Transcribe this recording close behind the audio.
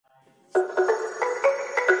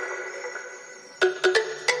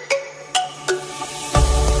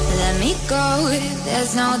go,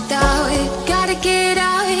 there's no doubt. Gotta get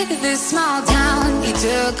out of this small town. You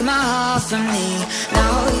took my heart from me,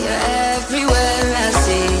 now you're everywhere I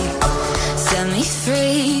see. Set me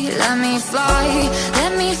free, let me fly,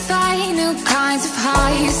 let me find new kinds of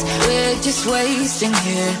highs. We're just wasting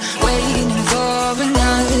here, waiting for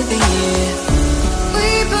another year. We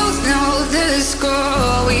both know the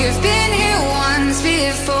score, we've been here once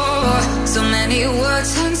before. So many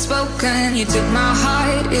words unspoken, you took my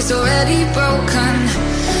heart, it's already broken.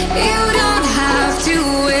 You don't have to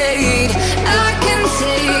wait, I can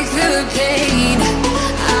take the pain.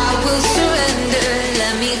 I will surrender,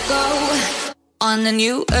 let me go on a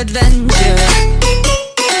new adventure.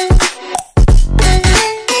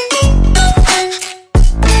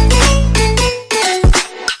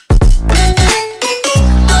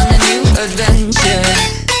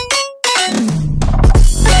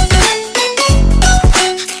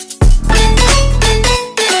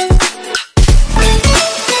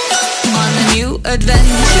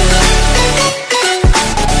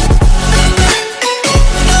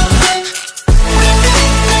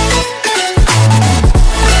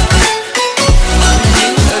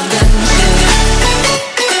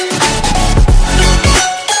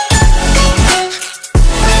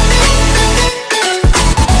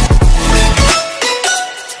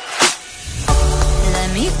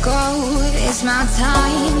 My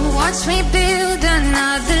time, watch me build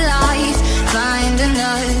another life, find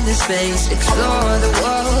another space, explore the